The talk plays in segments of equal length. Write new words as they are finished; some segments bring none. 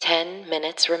10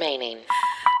 minutes remaining.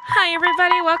 Hi,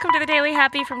 everybody. Welcome to the Daily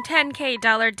Happy from 10K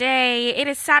Dollar Day. It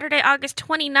is Saturday, August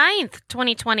 29th,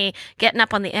 2020. Getting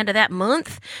up on the end of that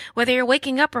month. Whether you're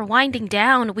waking up or winding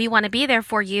down, we want to be there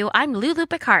for you. I'm Lulu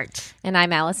Picard. And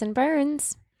I'm Allison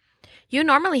Burns. You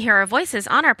normally hear our voices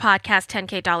on our podcast,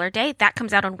 10K Dollar Day. That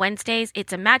comes out on Wednesdays.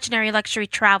 It's imaginary luxury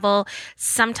travel.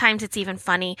 Sometimes it's even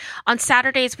funny. On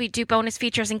Saturdays, we do bonus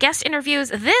features and guest interviews.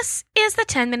 This is the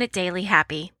 10-Minute Daily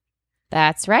Happy.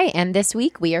 That's right. And this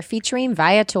week we are featuring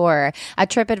Viator, a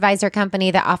TripAdvisor company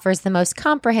that offers the most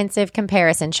comprehensive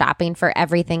comparison shopping for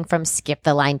everything from skip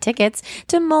the line tickets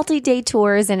to multi-day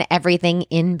tours and everything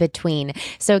in between.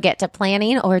 So get to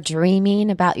planning or dreaming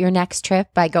about your next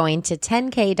trip by going to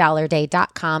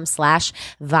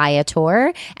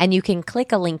 10kdollarday.com/Viator. And you can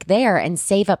click a link there and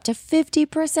save up to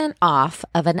 50% off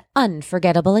of an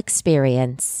unforgettable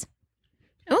experience.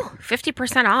 Ooh,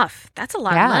 50% off. That's a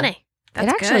lot of money. That's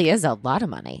it actually good. is a lot of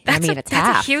money. That's it's that's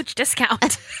half. a huge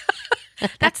discount.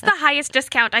 That's the highest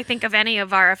discount, I think, of any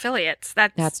of our affiliates.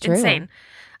 That's true. insane.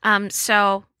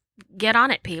 So get on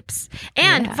it, peeps.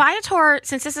 And Viator,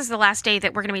 since this is the last day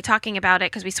that we're going to be talking about it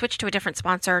because we switched to a different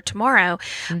sponsor tomorrow,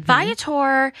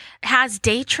 Viator has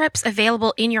day trips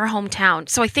available in your hometown.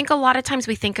 So I think a lot of times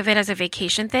we think of it as a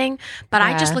vacation thing, but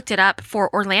I just looked it up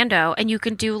for Orlando, and you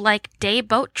can do like day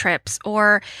boat trips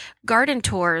or garden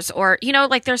tours or,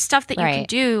 like there's stuff that you can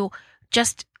do.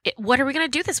 What are we going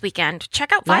to do this weekend?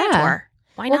 Check out Viator.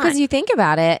 Why not? Well, because you think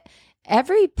about it,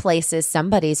 every place is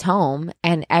somebody's home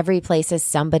and every place is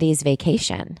somebody's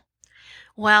vacation.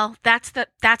 Well, that's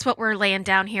what we're laying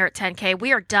down here at 10K.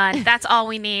 We are done. That's all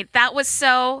we need. That was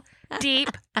so deep.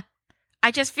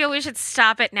 I just feel we should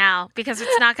stop it now because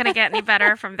it's not going to get any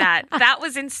better from that. That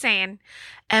was insane.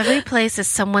 Every place is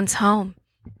someone's home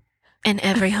and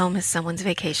every home is someone's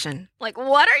vacation. Like,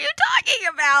 what are you talking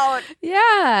about?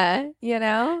 Yeah,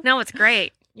 No, it's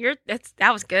great.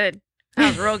 That was good.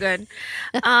 That was real good.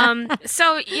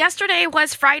 So yesterday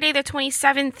was Friday the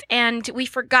 27th, and we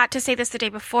forgot to say this the day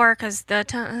before because the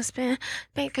time has been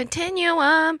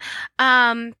continuum.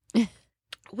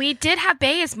 We did have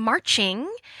Bays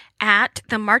marching at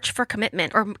the March for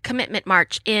Commitment or Commitment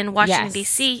March in Washington,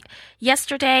 D.C.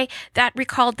 yesterday. That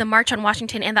recalled the March on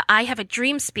Washington and the I Have a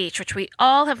Dream speech, which we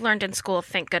all have learned in school,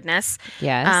 thank goodness.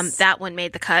 Yes. That one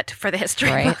made the cut for the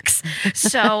history books.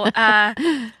 So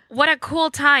what a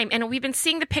cool time. And we've been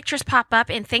seeing the pictures pop up,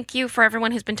 and thank you for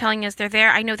everyone who's been telling us they're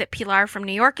there. I know that Pilar from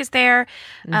New York is there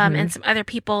and some other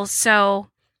people. So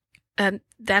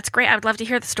that's great. I would love to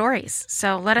hear the stories.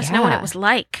 So let us know what it was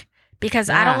like because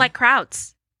I don't like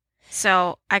crowds.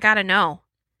 So I got to know.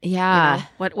 Yeah.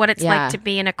 What it's like to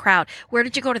be in a crowd. Where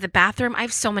did you go to the bathroom? I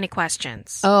have so many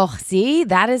questions. Oh, see,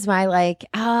 that is my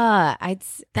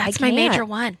that's my major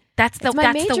one. That's the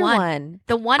one.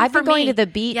 The one I've for been going me, to the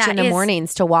beach in the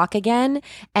mornings to walk again,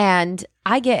 and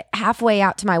I get halfway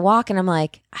out to my walk, and I'm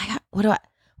like, I got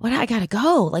to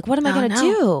go. Like, what am I going to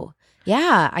do?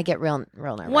 Yeah, I get real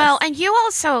nervous. Well, and you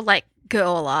also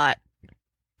go a lot.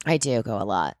 I do go a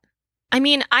lot. I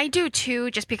mean, I do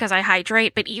too, just because I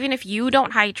hydrate. But even if you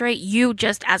don't hydrate, you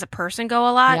just as a person go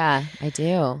a lot. Yeah, I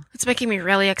do. It's making me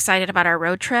really excited about our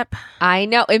road trip. I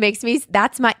know. It makes me,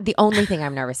 that's the only thing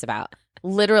I'm nervous about.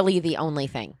 Literally the only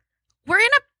thing.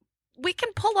 We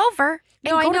can pull over.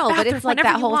 No, I know, but it's like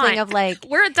that whole thing of like,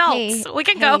 we're adults. We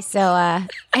can go. So,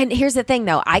 and here's the thing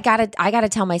though, I gotta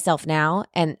tell myself now,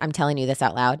 and I'm telling you this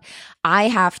out loud, I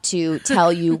have to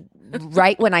tell you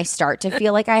right when I start to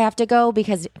feel like I have to go,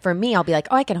 because for me, I'll be like,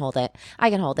 oh, I can hold it.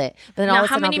 But then all of a sudden,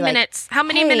 how many minutes? How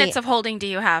many minutes of holding do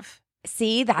you have?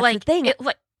 See, that's the thing.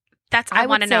 I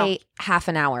want to know. I would say half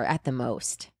an hour at the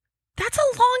most. That's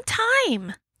a long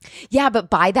time. Yeah, but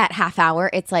by that half hour,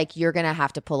 it's like you're gonna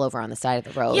have to pull over on the side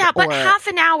of the road. Yeah, but half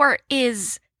an hour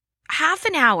is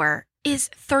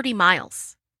 30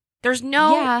 miles. There's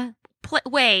no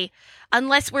way.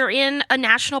 Unless we're in a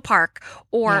national park,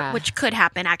 which could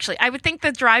happen, actually. I would think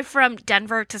the drive from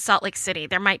Denver to Salt Lake City,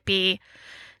 there might be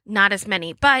not as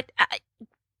many. But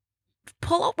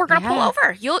we're going to pull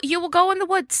over. You will go in the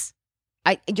woods.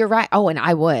 You're right. Oh, and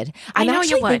I would. I'm know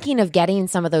actually you would. thinking of getting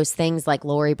some of those things like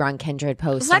Lori Braun Kindred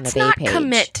posts on the Bay page. Let's not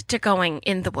commit to going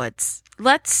in the woods.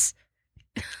 Let's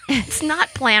not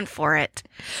plan for it.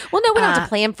 Well, no, we don't have to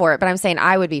plan for it, but I'm saying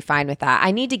I would be fine with that.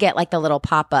 I need to get like the little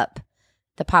pop-up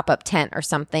tent or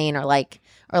something, or like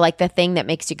the thing that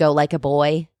makes you go like a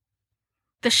boy.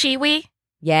 The Shiwi?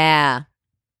 Yeah.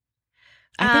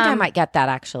 I think I might get that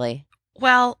actually.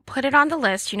 Well, put it on the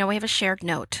list. We have a shared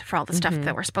note for all the stuff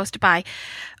that we're supposed to buy.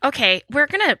 Okay, we're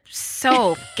going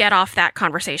to get off that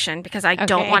conversation because I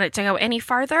don't want it to go any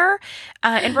farther.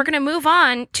 And we're going to move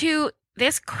on to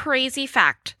this crazy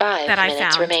fact 5 that I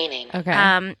minutes found. remaining.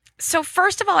 Okay. So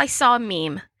first of all, I saw a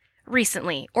meme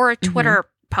recently or a Twitter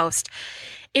post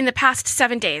in the past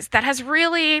 7 days that has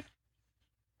really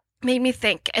made me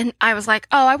think. And I was like,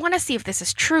 oh, I want to see if this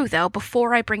is true, though,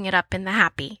 before I bring it up in the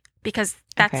happy, because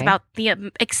that's Okay. about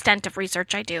the extent of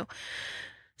research I do.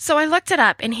 So I looked it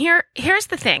up, and here's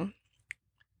the thing.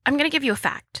 I'm going to give you a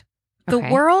fact. The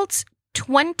Okay. world's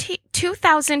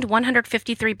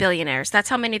 2,153 billionaires. That's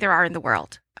how many there are in the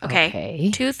world.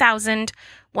 Okay.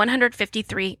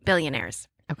 2,153 billionaires.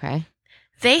 Okay.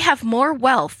 They have more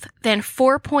wealth than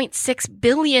 4.6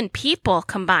 billion people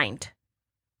combined.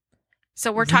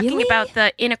 So we're talking Really? about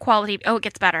the inequality. Oh, it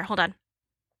gets better. Hold on.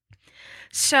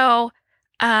 So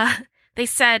they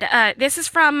said, this is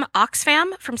from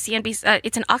Oxfam from CNBC.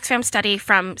 It's an Oxfam study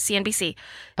from CNBC.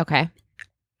 Okay.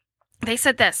 They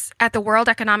said this at the World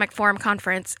Economic Forum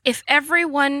conference. If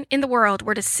everyone in the world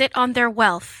were to sit on their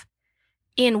wealth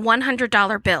in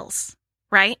 $100 bills,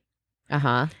 right?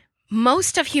 Uh-huh.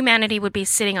 Most of humanity would be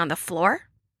sitting on the floor.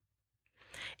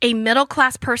 A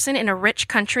middle-class person in a rich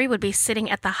country would be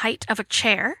sitting at the height of a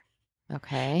chair.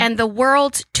 Okay. And the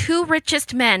world's 2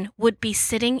 richest men would be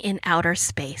sitting in outer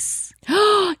space.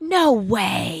 No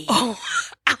way. Oh,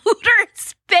 outer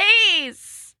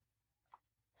space!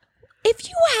 If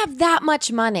you have that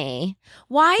much money,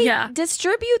 why Yeah.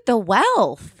 distribute the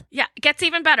wealth? Yeah, it gets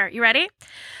even better. You ready?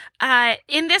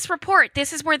 In this report,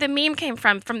 this is where the meme came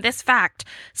from this fact.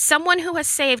 Someone who has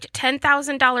saved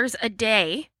 $10,000 a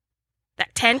day,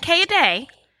 that 10K a day,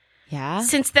 Yeah.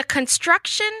 since the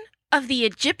construction of the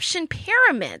Egyptian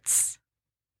pyramids,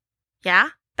 yeah,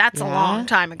 that's a Yeah. long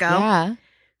time ago, Yeah.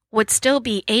 would still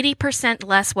be 80%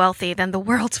 less wealthy than the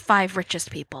world's 5 richest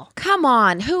people. Come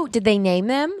on. Who did they name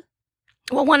them?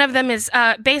 Well, one of them is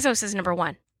Bezos is number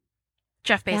 1.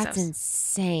 Jeff Bezos. That's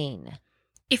insane.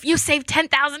 If you save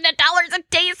 $10,000 a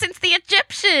day since the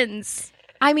Egyptians.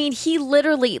 I mean, he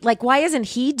literally, like, why isn't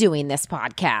he doing this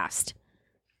podcast?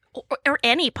 Or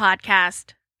any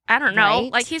podcast. I don't know.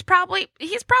 Right? Like he's probably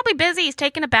busy. He's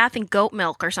taking a bath in goat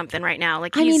milk or something right now.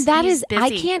 Like I mean, that he's is, busy. I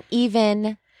can't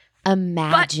even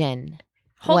imagine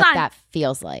hold what on. that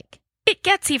feels like. It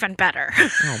gets even better.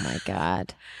 Oh my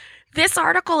God. This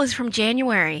article is from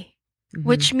January, Mhm.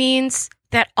 which means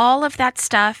that all of that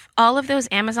stuff, all of those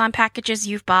Amazon packages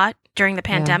you've bought during the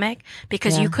pandemic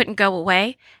because Yeah. you couldn't go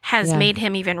away has Yeah. made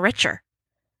him even richer.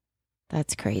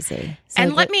 That's crazy. So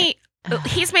And the-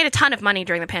 he's made a ton of money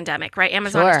during the pandemic, right?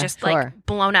 Amazon Sure, is just sure. like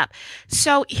blown up.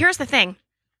 So here's the thing.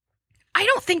 I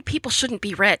don't think people shouldn't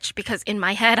be rich because in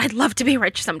my head, I'd love to be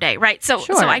rich someday, right? So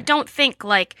Sure. I don't think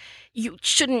like you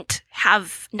shouldn't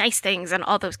have nice things and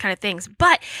all those kind of things.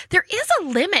 But there is a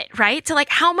limit, right? To like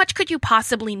how much could you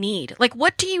possibly need? Like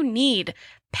what do you need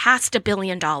past $1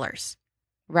 billion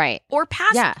Right. or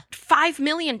past Yeah. $5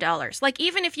 million? Like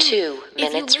even if you 2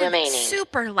 minutes lived remaining.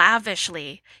 super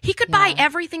lavishly, he could buy Yeah.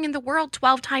 everything in the world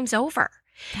 12 times over.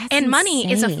 That's And money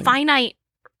is a insane. finite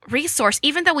resource,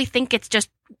 even though we think it's just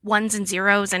ones and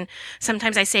zeros. And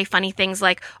sometimes I say funny things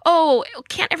like, oh,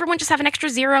 can't everyone just have an extra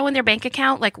zero in their bank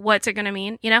account? Like, what's it going to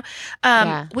mean? You know,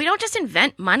 Yeah. we don't just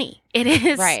invent money. It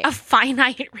is Right. a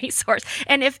finite resource.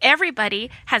 And if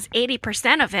everybody has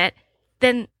 80% of it,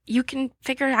 then you can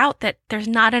figure out that there's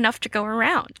not enough to go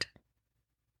around.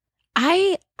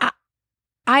 I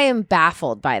am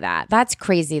baffled by that. That's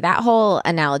crazy. That whole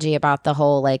analogy about the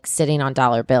whole like sitting on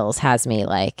dollar bills has me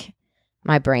like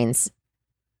my brain's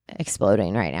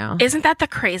exploding right now. Isn't that the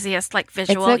craziest like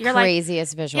visual? It's the You're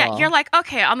craziest visual. Yeah, you're like,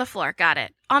 okay, on the floor, got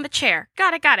it. On the chair,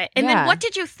 got it. And Yeah. then what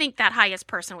did you think that highest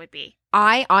person would be?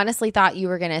 I honestly thought you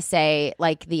were going to say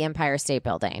like the Empire State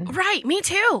Building. Right, me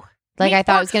too. Like Me- I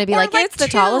thought or- it was going to be or, like, it's the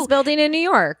 2. tallest building in New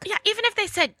York. Yeah, even if they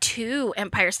said 2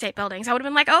 Empire State Buildings, I would have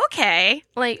been like, okay,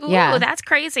 like, ooh, Yeah. that's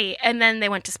crazy. And then they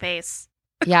went to space.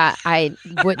 Yeah, I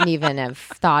wouldn't even have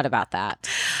thought about that.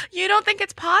 You don't think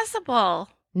it's possible?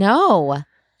 No,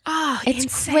 Oh, it's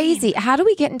insane. crazy. How do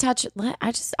we get in touch?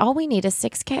 All we need is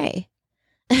 6K.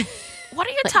 What are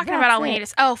you Like, talking about? that's All we it. need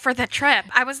is for the trip.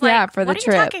 I was like, Yeah, for the what are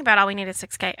trip. you talking about? All we need is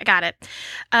 6K. I got it.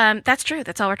 That's true.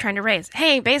 That's all we're trying to raise.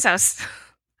 Hey, Bezos.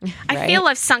 I Right? feel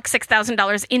I've sunk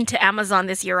 $6,000 into Amazon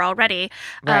this year already.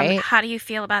 Right. How do you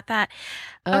feel about that?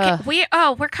 Ugh. Okay,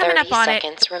 we're coming 30 up on it.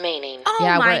 seconds remaining. Oh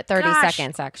Yeah, my we're at 30 gosh.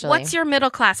 seconds actually. What's your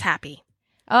middle class happy?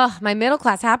 Oh, my middle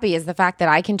class happy is the fact that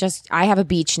I have a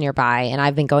beach nearby and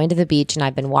I've been going to the beach and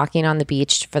I've been walking on the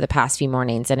beach for the past few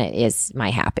mornings and it is my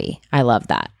happy. I love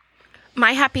that.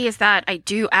 My happy is that I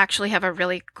do actually have a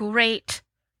really great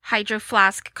Hydro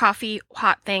Flask coffee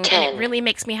hot thing, 10, and it really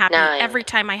makes me happy 9, every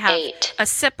time I have 8, a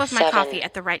sip of my 7, coffee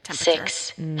at the right temperature.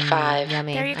 6, 5.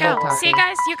 Yummy. There you I love go. coffee. See,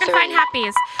 guys, you can 3, find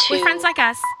happies with 2, friends like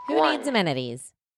us. Who 1. needs amenities?